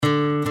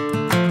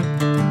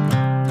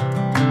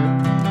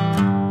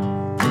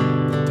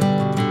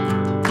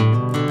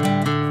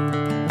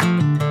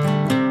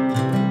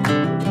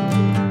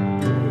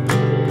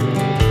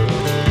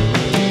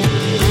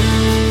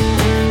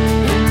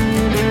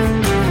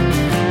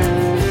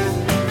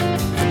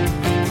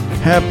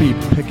Happy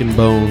Pickin'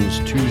 Bones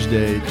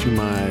Tuesday to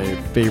my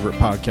favorite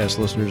podcast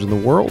listeners in the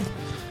world.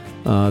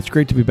 It's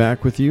great to be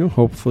back with you.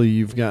 Hopefully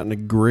you've gotten a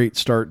great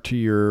start to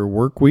your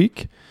work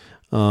week.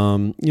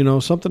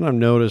 Something I've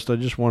noticed, I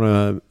just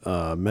want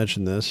to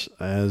mention this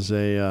as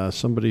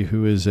somebody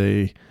who is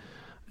a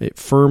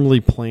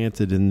firmly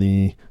planted in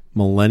the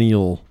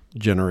millennial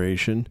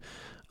generation.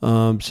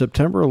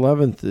 September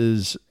 11th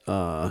is,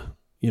 a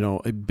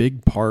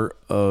big part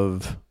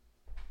of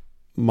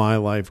my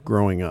life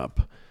growing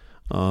up.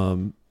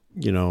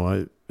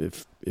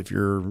 If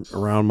you're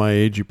around my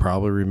age, you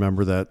probably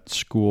remember that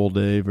school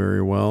day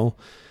very well,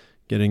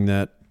 getting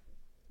that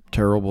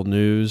terrible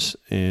news.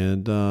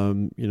 And,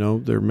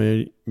 there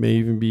may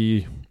even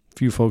be a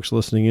few folks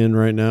listening in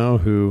right now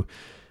who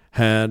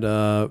had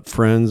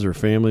friends or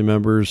family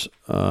members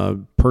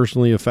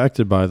personally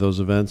affected by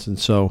those events. And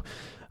so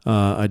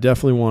I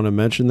definitely want to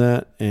mention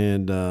that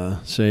and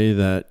say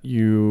that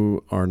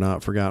you are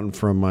not forgotten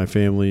from my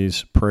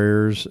family's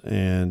prayers.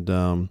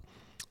 And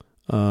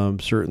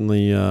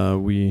certainly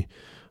we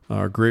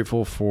are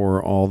grateful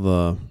for all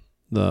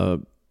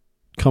the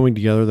coming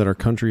together that our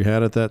country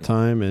had at that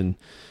time.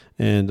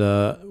 And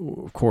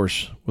of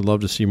course, would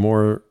love to see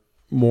more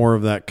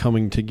of that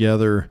coming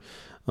together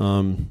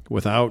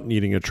without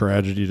needing a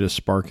tragedy to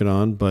spark it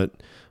on. But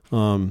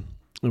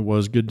it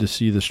was good to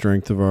see the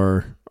strength of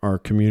our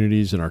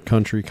communities and our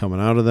country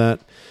coming out of that.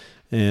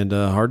 And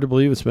hard to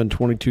believe it's been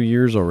 22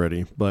 years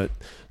already. But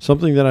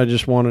something that I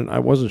just wanted, I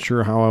wasn't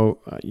sure how,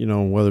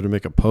 whether to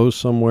make a post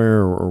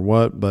somewhere or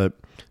what, but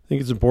I think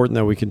it's important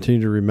that we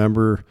continue to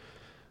remember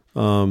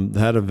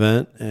that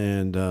event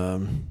and,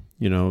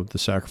 the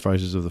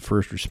sacrifices of the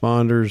first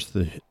responders,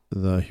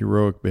 the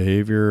heroic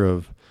behavior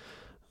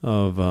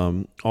of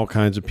all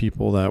kinds of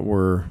people that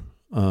were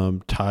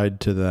tied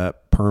to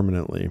that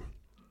permanently.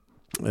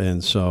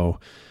 And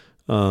so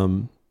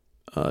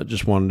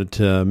just wanted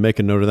to make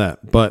a note of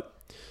that. But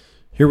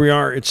here we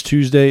are. It's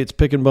Tuesday. It's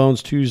Pickin'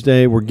 Bones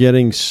Tuesday. We're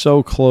getting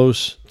so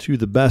close to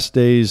the best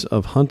days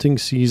of hunting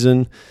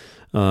season,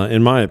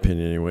 in my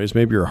opinion anyways.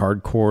 Maybe you're a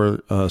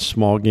hardcore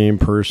small game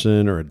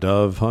person or a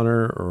dove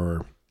hunter,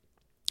 or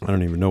I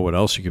don't even know what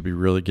else you could be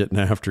really getting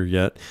after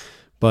yet.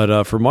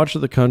 But for much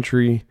of the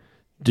country,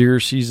 deer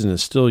season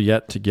is still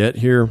yet to get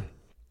here.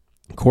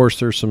 Of course,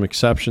 there's some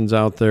exceptions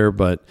out there,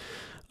 but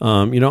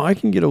I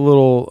can get a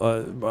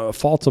little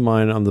fault of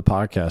mine on the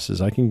podcast is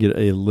I can get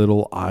a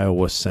little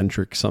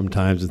Iowa-centric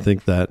sometimes and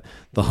think that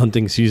the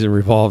hunting season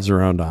revolves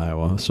around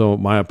Iowa. So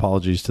my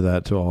apologies to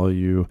that, to all of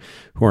you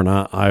who are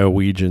not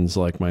Iowegians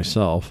like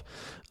myself.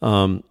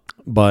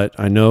 But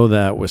I know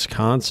that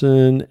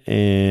Wisconsin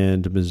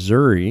and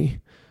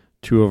Missouri,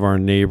 two of our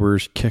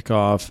neighbors, kick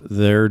off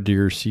their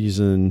deer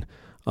season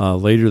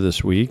later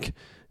this week.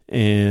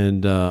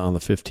 And on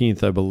the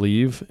 15th, I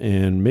believe,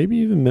 and maybe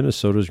even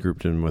Minnesota's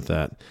grouped in with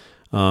that.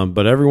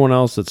 But everyone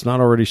else that's not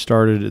already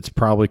started, it's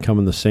probably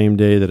coming the same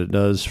day that it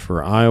does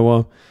for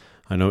Iowa.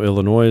 I know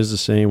Illinois is the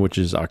same, which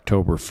is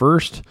October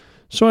 1st.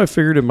 So I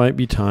figured it might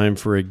be time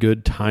for a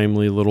good,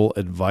 timely little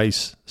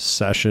advice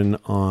session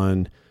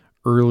on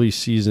early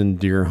season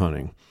deer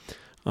hunting.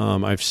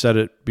 I've said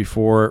it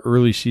before,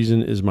 early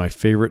season is my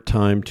favorite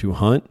time to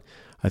hunt.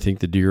 I think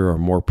the deer are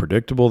more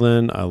predictable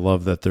then. I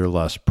love that they're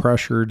less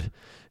pressured.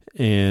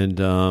 And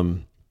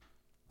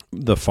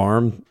the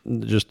farm,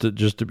 just to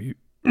be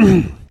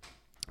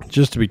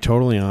just to be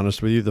totally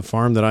honest with you, the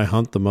farm that I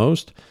hunt the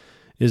most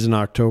is an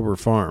October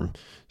farm.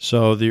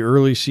 So the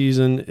early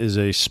season is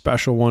a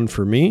special one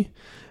for me,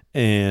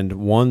 and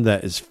one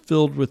that is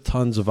filled with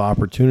tons of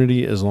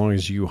opportunity as long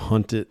as you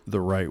hunt it the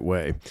right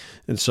way.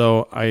 And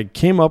so I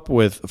came up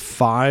with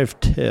 5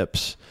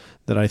 tips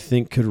that I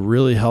think could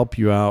really help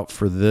you out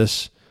for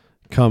this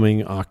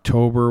coming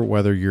October,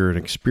 whether you're an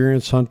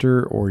experienced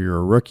hunter or you're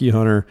a rookie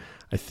hunter.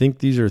 I think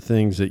these are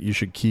things that you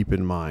should keep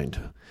in mind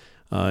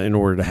in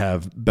order to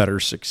have better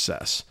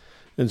success.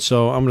 And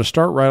so I'm going to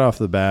start right off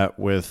the bat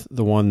with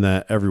the one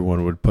that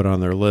everyone would put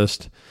on their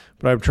list,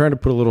 but I'm trying to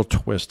put a little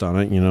twist on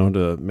it,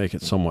 to make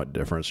it somewhat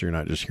different so you're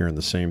not just hearing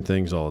the same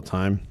things all the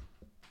time.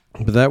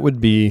 But that would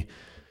be,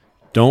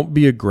 don't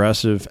be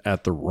aggressive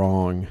at the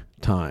wrong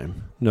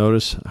time.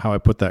 Notice how I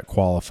put that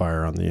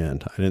qualifier on the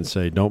end. I didn't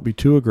say don't be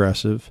too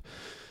aggressive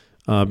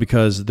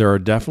because there are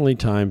definitely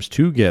times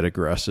to get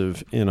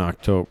aggressive in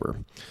October.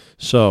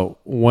 So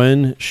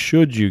when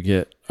should you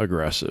get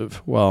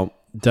aggressive? Well,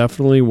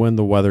 definitely when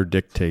the weather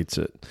dictates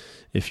it.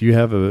 If you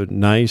have a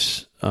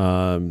nice,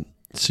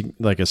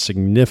 like a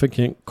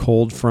significant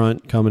cold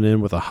front coming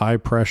in with a high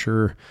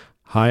pressure,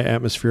 high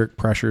atmospheric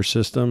pressure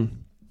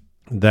system,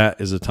 that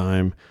is a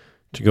time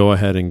to go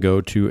ahead and go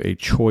to a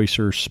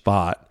choicer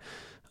spot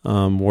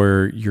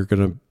where you're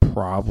going to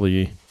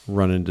probably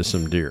run into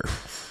some deer.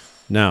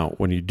 Now,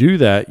 when you do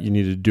that, you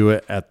need to do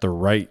it at the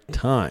right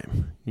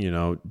time.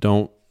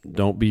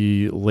 Don't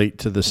be late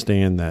to the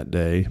stand that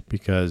day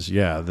because,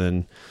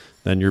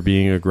 then you're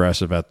being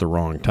aggressive at the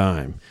wrong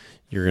time.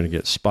 You're going to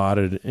get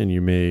spotted and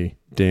you may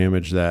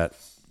damage that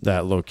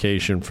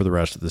location for the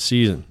rest of the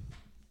season.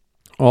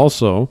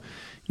 Also,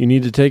 you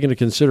need to take into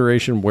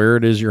consideration where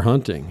it is you're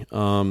hunting.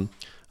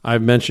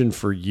 I've mentioned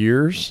for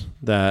years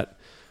that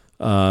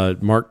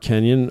Mark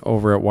Kenyon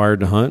over at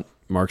Wired to Hunt,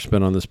 Mark's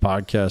been on this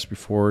podcast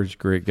before. He's a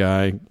great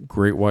guy,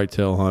 great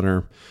whitetail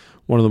hunter,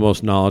 one of the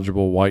most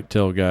knowledgeable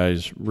whitetail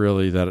guys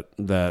really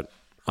that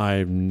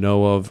I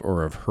know of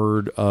or have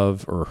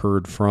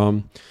heard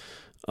from.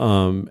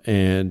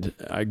 And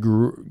I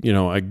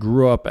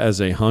grew up as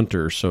a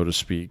hunter, so to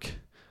speak,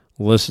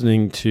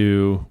 listening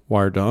to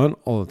Wired to Hunt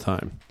all the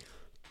time.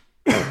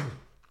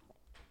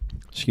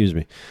 Excuse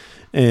me.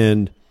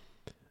 And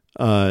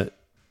the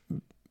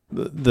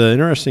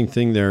interesting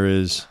thing there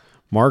is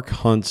Mark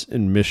hunts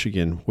in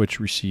Michigan,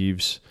 which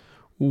receives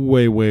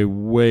way, way,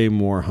 way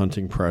more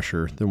hunting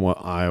pressure than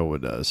what Iowa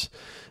does.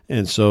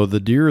 And so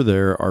the deer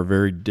there are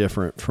very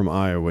different from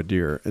Iowa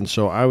deer. And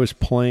so I was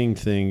playing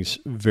things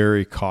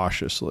very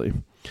cautiously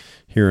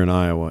here in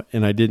Iowa,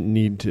 and I didn't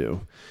need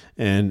to.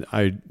 And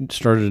I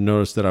started to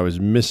notice that I was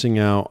missing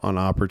out on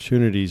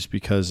opportunities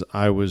because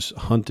I was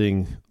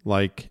hunting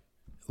like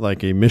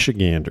a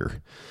Michigander,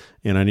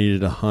 and I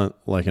needed to hunt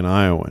like an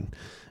Iowan.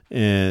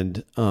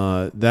 And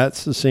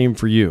that's the same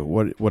for you.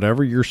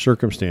 Whatever your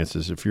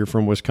circumstances, if you're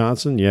from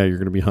Wisconsin, yeah, you're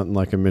going to be hunting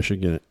like a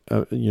Michigan.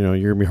 You're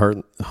going to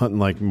be hunting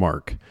like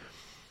Mark.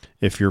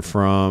 If you're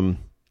from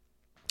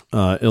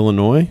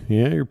Illinois,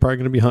 yeah, you're probably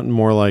going to be hunting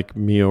more like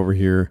me over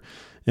here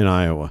in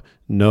Iowa.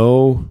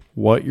 Know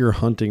what your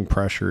hunting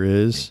pressure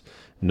is.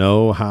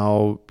 Know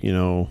how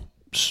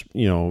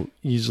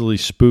easily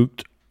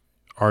spooked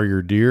are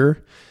your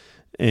deer,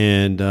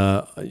 and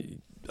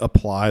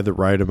apply the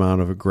right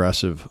amount of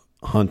aggressive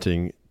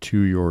hunting to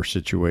your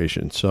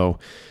situation. So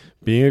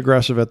being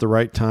aggressive at the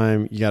right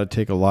time, you got to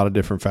take a lot of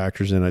different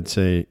factors in. I'd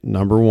say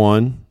number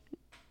one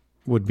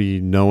would be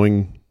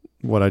knowing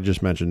what I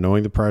just mentioned,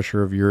 knowing the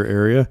pressure of your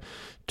area.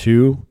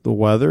 2, the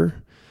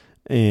weather.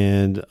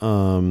 And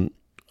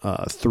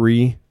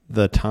 3,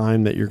 the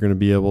time that you're going to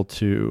be able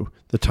to,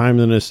 the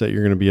timeliness that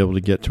you're going to be able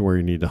to get to where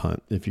you need to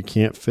hunt. If you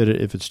can't fit it,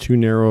 if it's too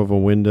narrow of a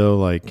window,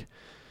 like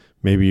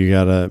maybe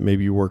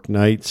you work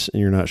nights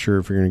and you're not sure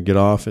if you're going to get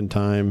off in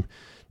time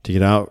to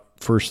get out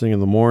first thing in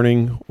the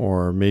morning,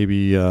 or maybe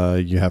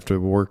you have to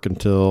work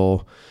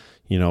until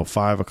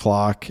 5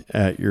 o'clock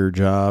at your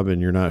job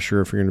and you're not sure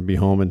if you're going to be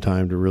home in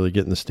time to really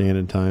get in the stand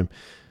in time.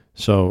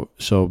 So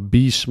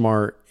be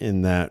smart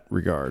in that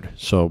regard.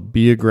 So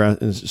be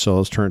aggressive. So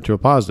let's turn it to a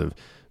positive.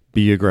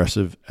 Be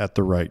aggressive at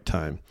the right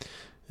time.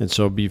 And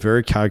so be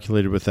very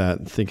calculated with that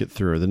and think it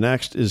through. The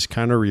next is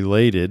kind of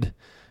related,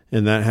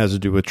 and that has to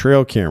do with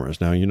trail cameras.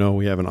 Now,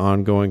 we have an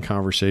ongoing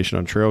conversation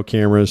on trail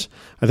cameras.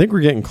 I think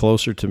we're getting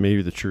closer to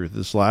maybe the truth.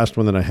 This last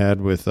one that I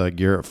had with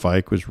Garrett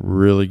Fike was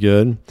really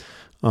good.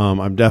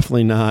 I'm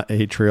definitely not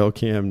a trail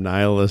cam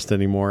nihilist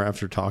anymore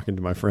after talking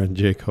to my friend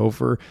Jake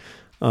Hofer.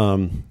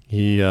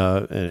 He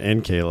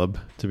and Caleb,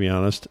 to be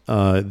honest,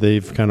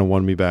 they've kind of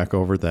won me back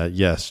over that.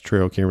 Yes,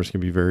 trail cameras can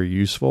be very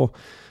useful,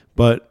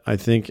 but I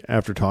think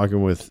after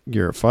talking with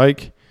Garrett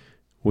Fike,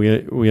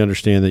 we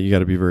understand that you got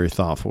to be very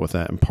thoughtful with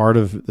that. And part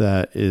of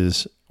that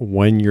is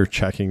when you're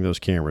checking those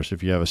cameras.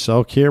 If you have a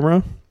cell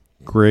camera,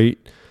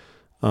 great.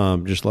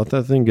 Just let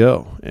that thing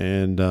go.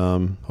 And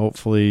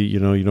hopefully, you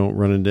don't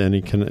run into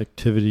any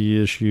connectivity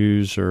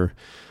issues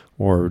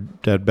or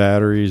dead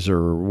batteries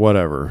or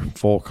whatever,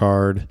 full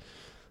card.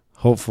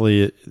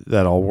 Hopefully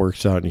that all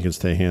works out and you can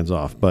stay hands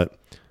off. But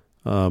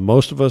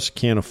most of us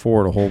can't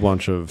afford a whole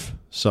bunch of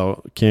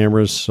cell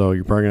cameras, so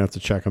you're probably going to have to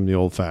check them the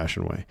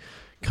old-fashioned way.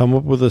 Come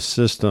up with a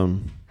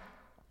system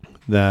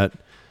that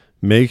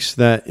makes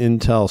that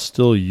intel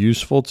still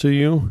useful to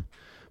you,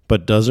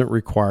 but doesn't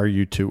require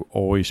you to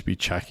always be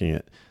checking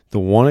it. The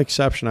one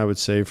exception I would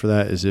say for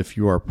that is if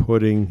you are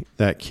putting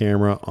that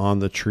camera on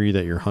the tree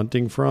that you're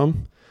hunting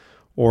from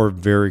or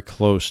very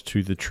close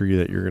to the tree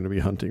that you're going to be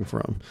hunting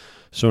from.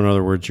 So in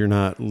other words, you're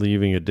not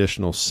leaving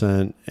additional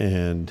scent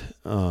and,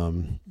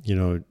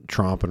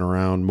 tromping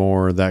around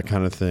more, that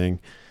kind of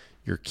thing.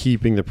 You're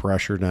keeping the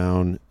pressure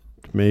down,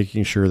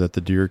 making sure that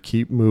the deer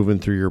keep moving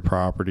through your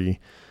property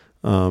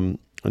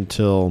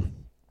until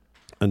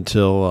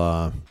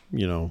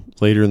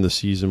later in the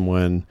season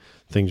when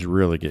things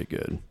really get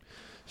good.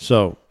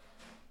 So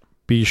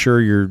be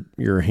sure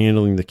you're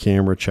handling the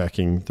camera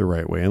checking the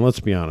right way. And let's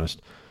be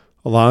honest,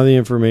 a lot of the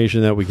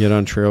information that we get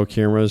on trail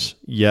cameras,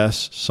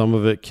 yes, some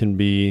of it can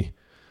be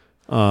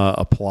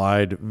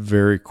applied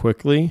very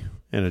quickly,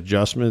 and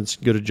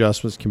good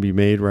adjustments can be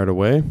made right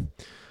away.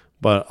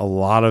 But a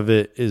lot of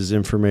it is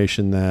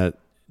information that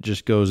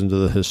just goes into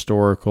the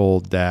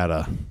historical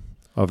data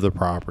of the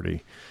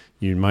property.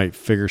 You might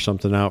figure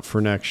something out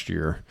for next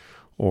year,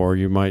 or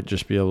you might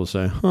just be able to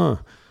say,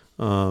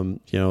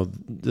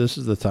 this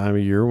is the time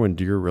of year when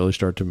deer really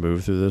start to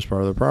move through this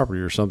part of the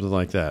property, or something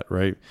like that,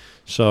 right?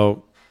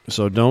 So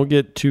don't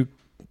get too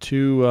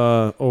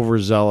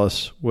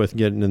overzealous with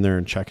getting in there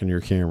and checking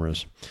your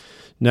cameras.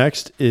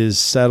 Next is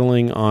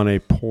settling on a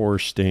poor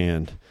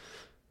stand.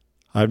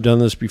 I've done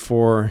this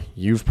before.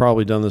 You've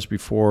probably done this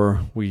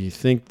before. We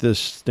think this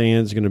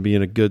stand's going to be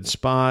in a good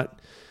spot,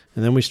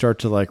 and then we start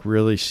to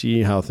really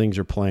see how things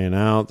are playing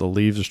out. The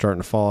leaves are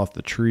starting to fall off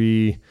the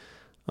tree.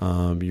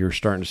 You're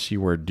starting to see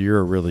where deer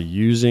are really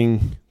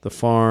using the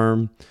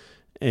farm,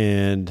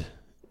 and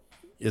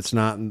it's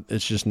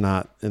just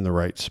not in the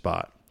right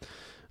spot.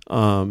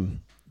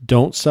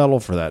 Don't settle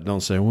for that.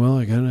 Don't say, well,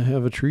 I got to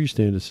have a tree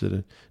stand to sit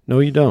in. No,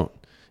 you don't.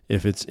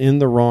 If it's in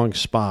the wrong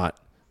spot,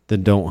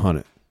 then don't hunt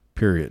it,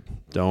 period.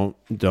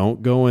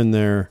 Don't go in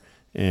there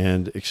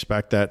and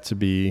expect that to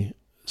be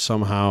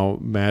somehow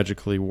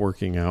magically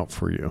working out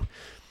for you.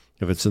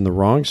 If it's in the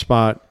wrong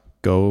spot,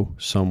 go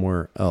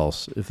somewhere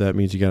else. If that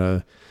means you got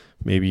to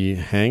maybe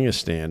hang a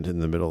stand in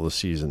the middle of the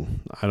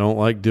season. I don't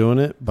like doing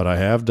it, but I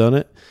have done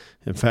it.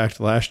 In fact,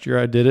 last year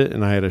I did it,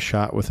 and I had a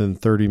shot within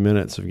 30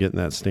 minutes of getting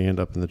that stand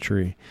up in the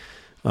tree.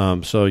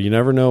 So you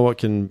never know what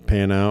can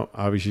pan out.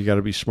 Obviously, you got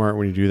to be smart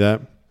when you do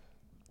that.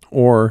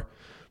 Or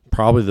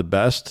probably the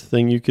best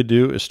thing you could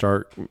do is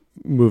start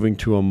moving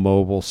to a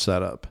mobile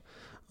setup.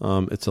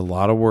 It's a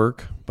lot of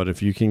work, but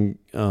if you can,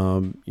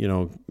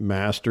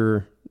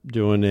 master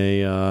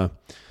doing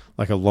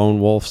like a lone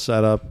wolf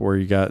setup where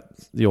you got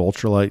the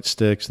ultralight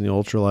sticks and the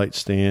ultralight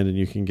stand, and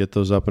you can get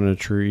those up in a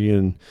tree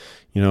in,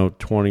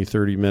 20,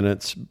 30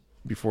 minutes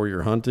before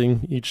you're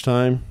hunting each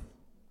time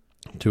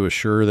to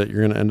assure that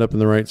you're going to end up in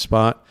the right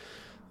spot.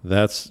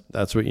 That's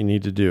what you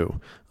need to do.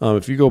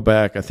 If you go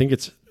back, I think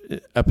it's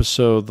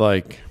episode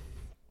I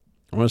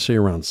want to say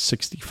around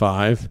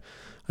 65,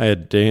 I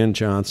had Dan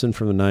Johnson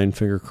from the Nine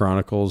Finger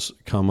Chronicles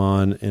come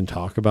on and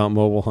talk about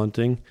mobile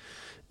hunting.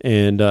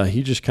 And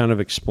he just kind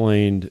of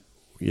explained,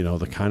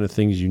 the kind of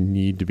things you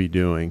need to be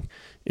doing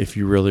if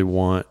you really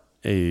want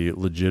a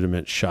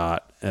legitimate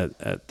shot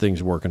at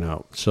things working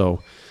out.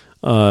 So,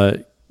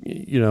 consider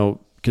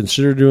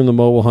doing the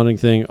mobile hunting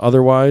thing.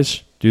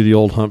 Otherwise, do the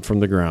old hunt from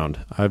the ground.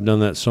 I've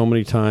done that so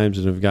many times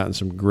and have gotten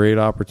some great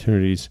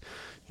opportunities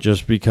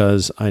just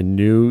because I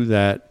knew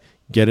that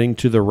getting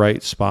to the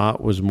right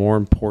spot was more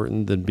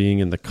important than being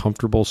in the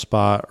comfortable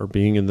spot or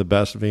being in the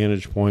best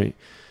vantage point.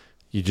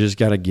 You just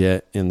got to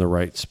get in the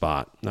right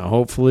spot. Now,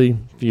 hopefully,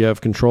 if you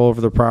have control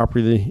over the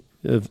property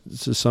to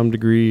some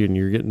degree and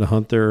you're getting to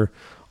hunt there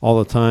all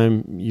the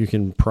time, you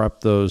can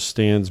prep those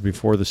stands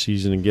before the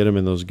season and get them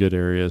in those good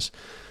areas.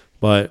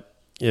 But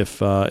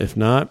if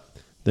not,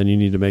 then you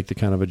need to make the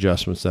kind of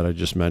adjustments that I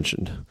just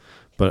mentioned.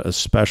 But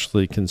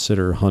especially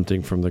consider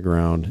hunting from the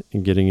ground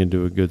and getting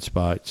into a good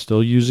spot.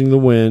 Still using the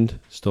wind,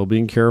 still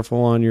being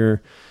careful on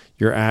your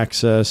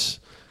access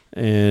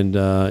and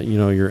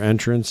your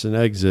entrance and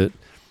exit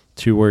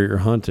to where you're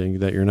hunting,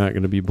 that you're not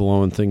going to be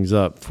blowing things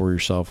up for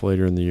yourself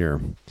later in the year.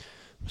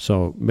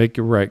 So make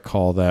your right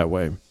call that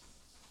way.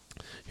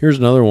 Here's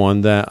another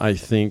one that I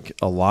think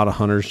a lot of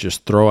hunters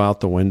just throw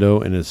out the window,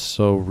 and it's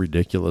so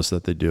ridiculous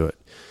that they do it.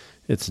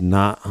 It's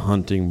not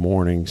hunting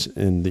mornings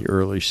in the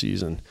early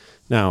season.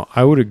 Now,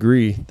 I would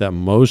agree that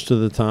most of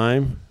the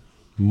time,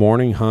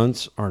 morning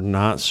hunts are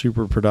not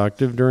super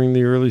productive during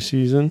the early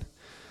season.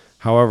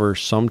 However,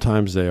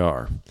 sometimes they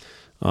are.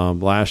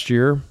 Last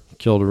year,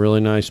 killed a really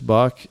nice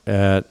buck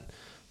at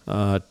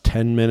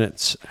 10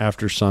 minutes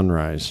after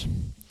sunrise.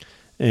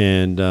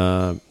 And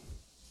a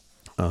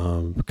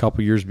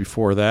couple years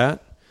before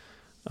that,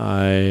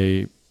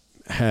 I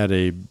had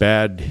a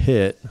bad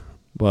hit,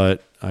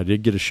 but I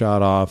did get a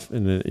shot off,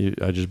 and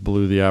I just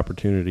blew the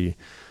opportunity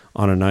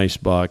on a nice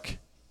buck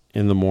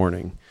in the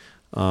morning.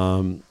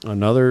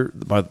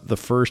 The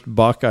first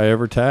buck I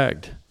ever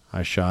tagged,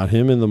 I shot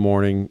him in the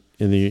morning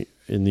in the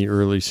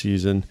early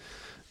season,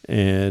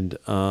 and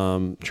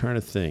trying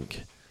to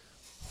think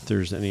if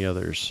there's any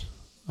others.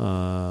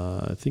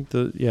 I think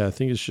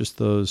it's just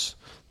those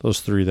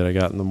three that I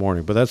got in the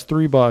morning. But that's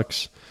 3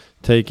 bucks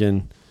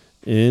taken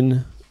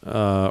in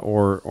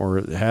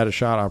or had a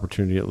shot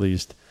opportunity at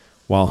least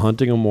while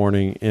hunting a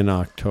morning in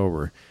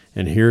October.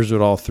 And here's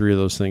what all 3 of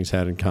those things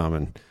had in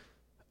common.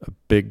 A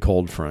big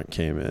cold front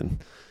came in.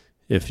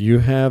 If you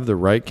have the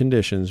right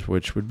conditions,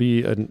 which would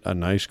be a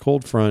nice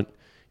cold front,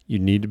 you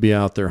need to be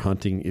out there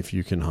hunting if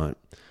you can hunt.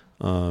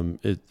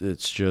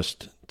 It's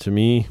just, to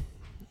me,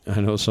 I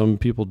know some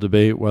people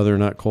debate whether or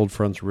not cold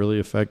fronts really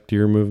affect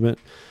deer movement.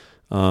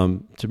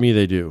 To me,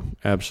 they do.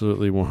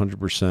 Absolutely,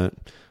 100%.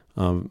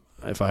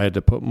 If I had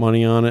to put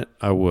money on it,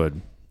 I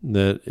would.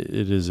 That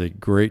it is a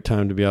great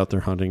time to be out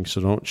there hunting,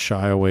 so don't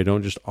shy away.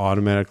 Don't just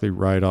automatically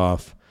write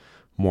off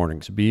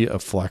mornings. Be a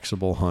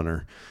flexible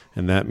hunter,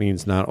 and that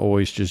means not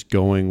always just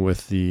going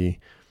with the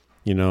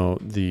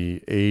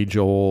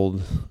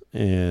age-old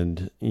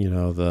and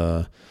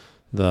the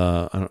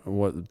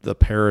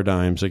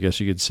paradigms, I guess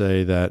you could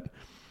say, that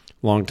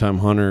longtime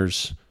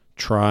hunters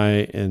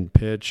try and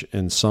pitch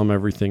and sum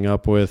everything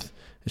up with.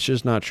 It's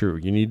just not true.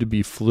 You need to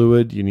be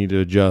fluid. You need to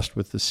adjust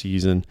with the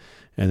season,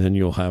 and then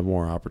you'll have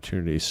more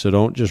opportunities. So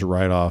don't just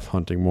write off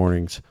hunting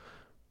mornings.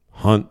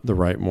 Hunt the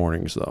right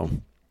mornings, though.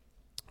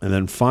 And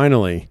then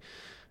finally,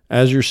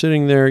 as you're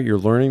sitting there, you're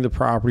learning the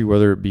property,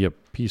 whether it be a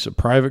piece of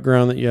private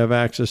ground that you have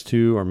access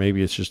to, or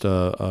maybe it's just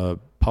a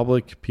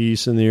public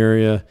piece in the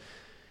area.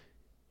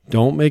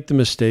 Don't make the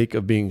mistake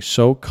of being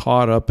so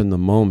caught up in the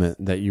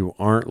moment that you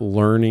aren't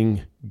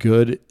learning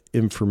good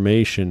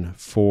information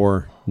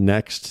for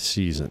next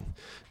season.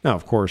 Now,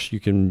 of course, you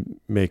can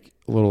make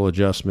little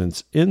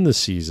adjustments in the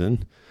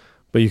season,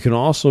 but you can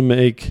also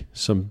make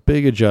some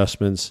big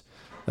adjustments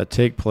that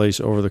take place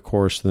over the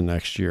course of the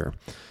next year.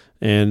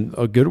 And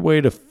a good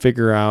way to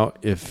figure out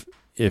if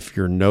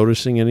you're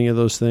noticing any of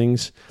those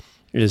things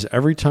is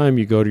every time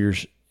you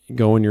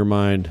go in your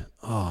mind,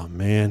 oh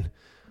man,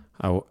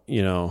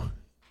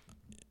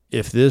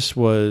 if this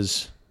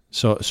was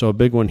so a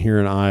big one here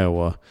in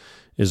Iowa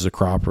is the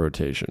crop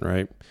rotation,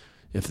 right?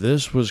 If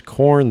this was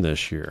corn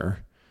this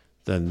year,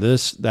 then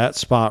that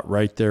spot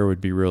right there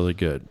would be really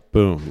good.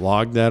 Boom,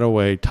 log that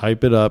away,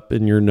 type it up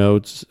in your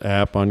notes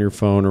app on your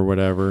phone or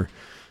whatever.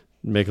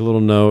 Make a little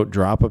note,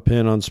 drop a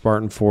pin on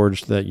Spartan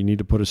Forge that you need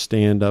to put a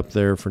stand up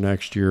there for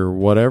next year,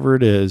 whatever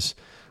it is.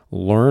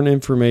 Learn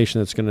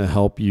information that's going to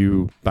help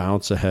you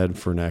bounce ahead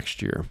for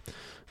next year.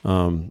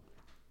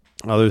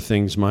 Other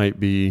things might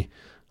be,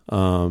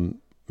 if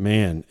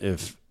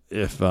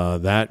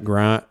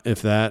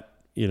that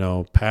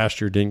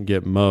pasture didn't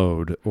get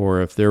mowed,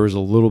 or if there was a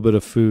little bit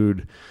of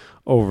food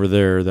over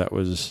there that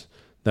was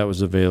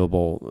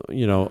available,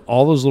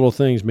 all those little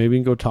things. Maybe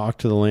you can go talk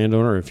to the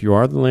landowner. If you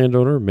are the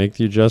landowner, make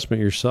the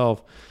adjustment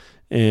yourself,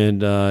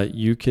 and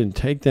you can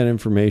take that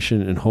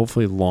information and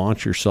hopefully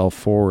launch yourself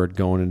forward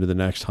going into the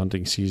next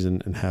hunting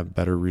season and have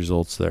better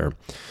results there.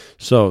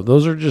 So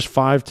those are just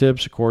 5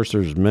 tips. Of course,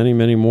 there's many,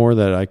 many more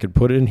that I could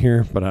put in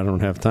here, but I don't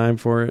have time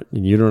for it,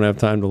 and you don't have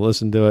time to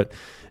listen to it.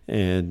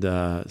 And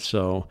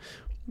so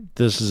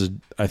this is,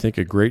 I think,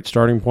 a great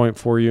starting point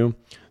for you.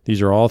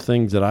 These are all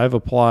things that I've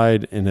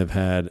applied and have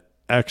had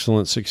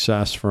excellent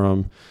success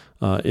from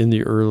in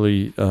the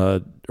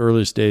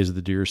earliest days of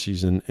the deer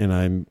season, and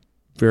I'm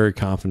very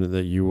confident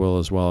that you will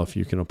as well if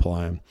you can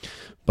apply them.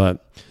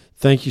 But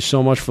thank you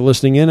so much for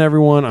listening in,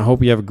 everyone. I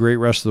hope you have a great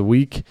rest of the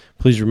week.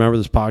 Please remember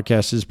this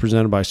podcast is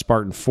presented by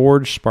Spartan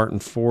Forge. Spartan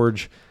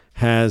Forge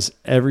has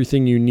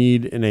everything you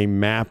need in a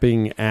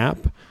mapping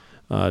app.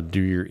 Do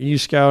your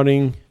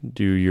e-scouting,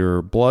 do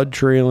your blood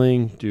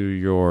trailing, do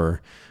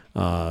your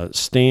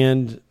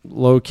stand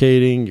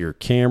locating, your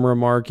camera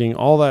marking,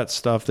 all that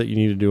stuff that you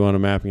need to do on a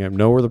mapping app.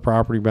 Know where the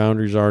property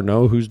boundaries are,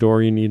 know whose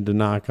door you need to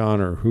knock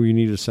on or who you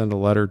need to send a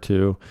letter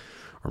to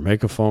or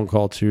make a phone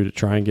call to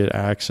try and get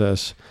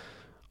access.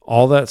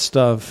 All that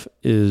stuff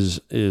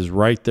is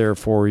right there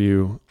for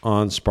you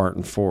on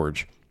Spartan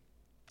Forge.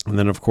 And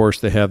then, of course,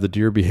 they have the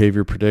deer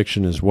behavior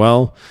prediction as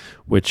well,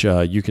 which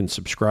you can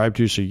subscribe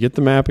to. So you get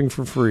the mapping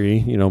for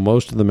free.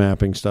 Most of the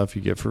mapping stuff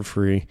you get for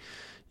free.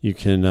 You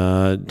can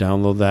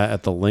download that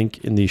at the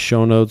link in the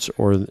show notes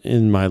or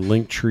in my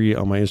link tree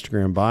on my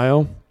Instagram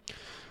bio.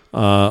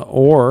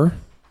 Or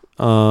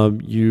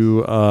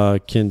you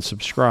can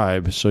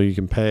subscribe. So you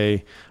can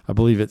pay, I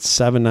believe it's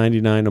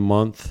 $7.99 a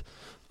month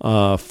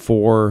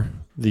for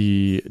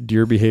the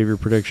deer behavior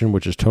prediction,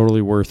 which is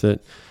totally worth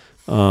it.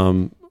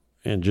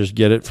 And just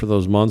get it for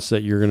those months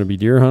that you're going to be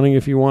deer hunting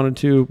if you wanted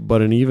to.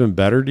 But an even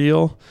better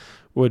deal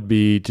would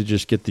be to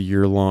just get the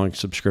year-long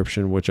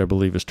subscription, which I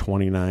believe is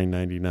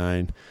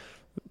 $29.99.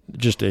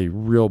 Just a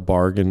real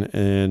bargain,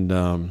 and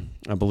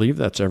I believe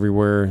that's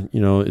everywhere.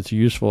 It's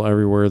useful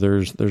everywhere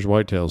there's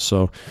whitetails.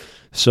 So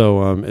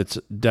it's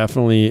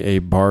definitely a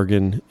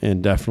bargain,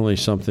 and definitely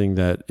something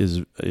that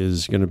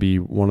is going to be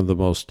one of the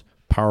most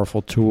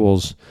powerful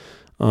tools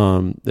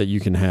that you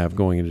can have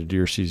going into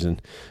deer season.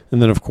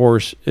 And then, of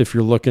course, if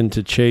you're looking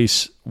to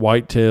chase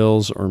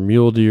whitetails or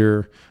mule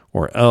deer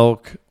or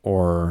elk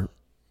or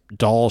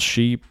Dall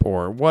sheep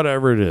or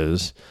whatever it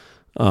is,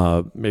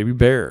 maybe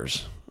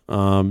bears,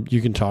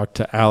 you can talk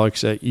to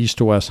Alex at East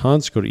to West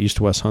Hunts. Go to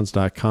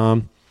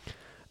easttowesthunts.com.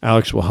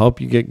 Alex will help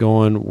you get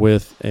going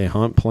with a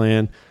hunt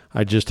plan.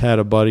 I just had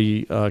a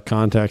buddy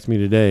contact me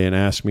today and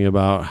ask me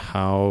about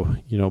how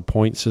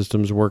point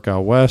systems work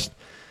out west,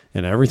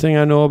 and everything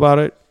I know about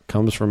it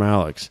comes from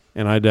Alex.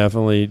 And I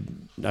definitely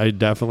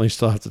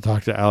still have to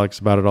talk to Alex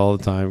about it all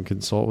the time,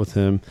 consult with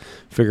him,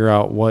 figure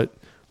out what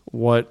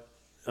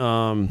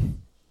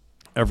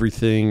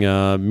everything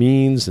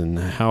means and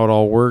how it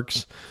all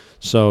works.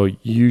 So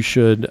you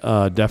should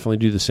definitely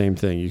do the same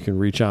thing. You can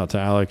reach out to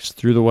Alex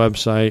through the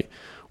website,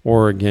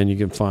 or again, you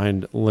can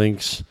find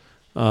links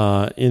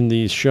in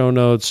the show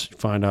notes,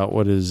 find out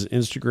what his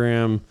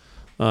Instagram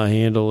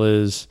handle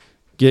is,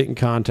 get in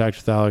contact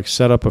with Alex,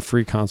 set up a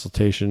free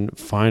consultation,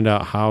 find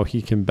out how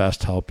he can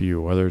best help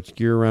you, whether it's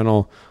gear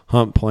rental,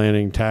 hunt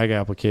planning, tag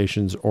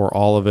applications, or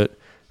all of it.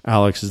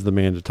 Alex is the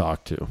man to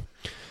talk to.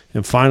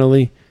 And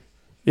finally,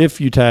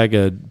 if you tag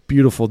a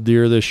beautiful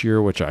deer this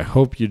year, which I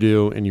hope you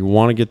do, and you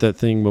want to get that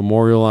thing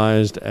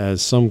memorialized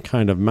as some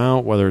kind of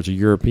mount, whether it's a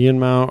European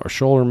mount, a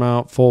shoulder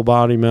mount, full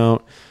body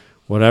mount,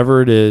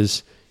 whatever it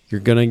is, you're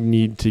going to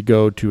need to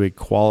go to a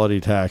quality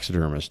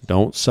taxidermist.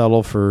 Don't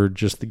settle for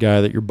just the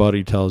guy that your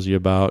buddy tells you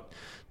about.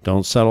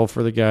 Don't settle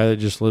for the guy that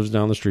just lives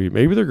down the street.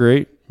 Maybe they're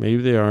great.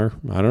 Maybe they are.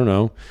 I don't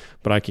know.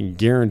 But I can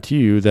guarantee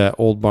you that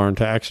Old Barn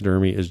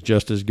Taxidermy is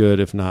just as good,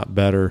 if not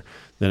better,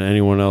 than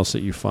anyone else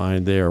that you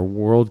find. They are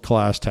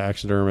world-class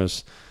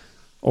taxidermists.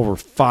 Over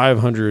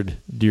 500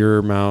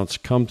 deer mounts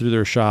come through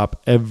their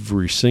shop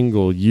every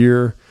single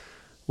year.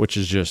 which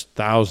is just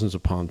thousands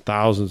upon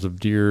thousands of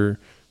deer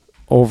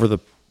over the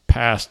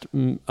past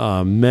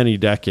many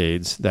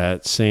decades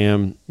that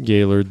Sam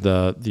Gaylord,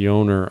 the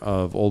owner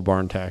of Old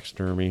Barn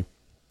Taxidermy,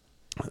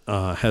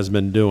 has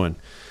been doing.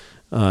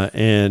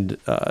 And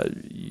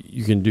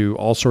you can do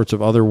all sorts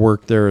of other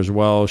work there as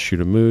well.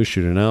 Shoot a moose,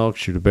 shoot an elk,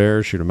 shoot a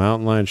bear, shoot a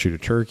mountain lion, shoot a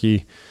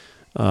turkey,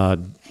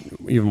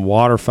 even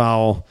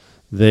waterfowl.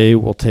 They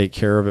will take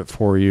care of it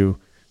for you.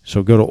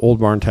 So go to Old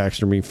Barn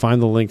Taxidermy,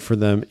 find the link for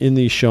them in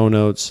these show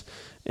notes,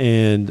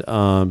 and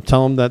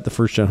tell them that the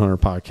First Gen Hunter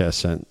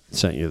podcast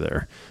sent you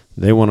there.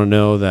 They want to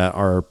know that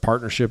our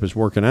partnership is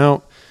working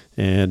out,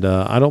 and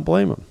I don't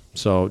blame them.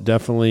 So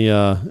definitely,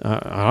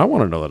 I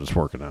want to know that it's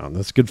working out.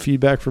 That's good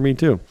feedback for me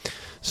too.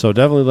 So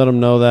definitely let them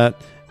know that,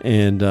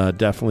 and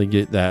definitely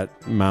get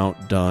that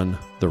mount done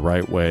the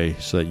right way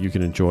so that you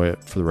can enjoy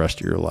it for the rest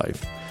of your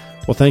life.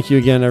 Well, thank you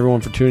again, everyone,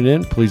 for tuning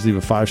in. Please leave a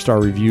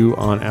 5-star review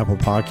on Apple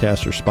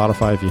Podcasts or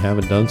Spotify if you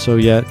haven't done so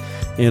yet.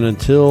 And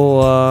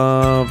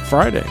until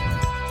Friday,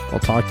 I'll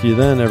talk to you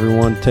then,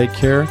 everyone. Take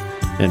care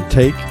and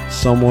take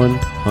someone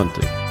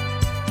hunting.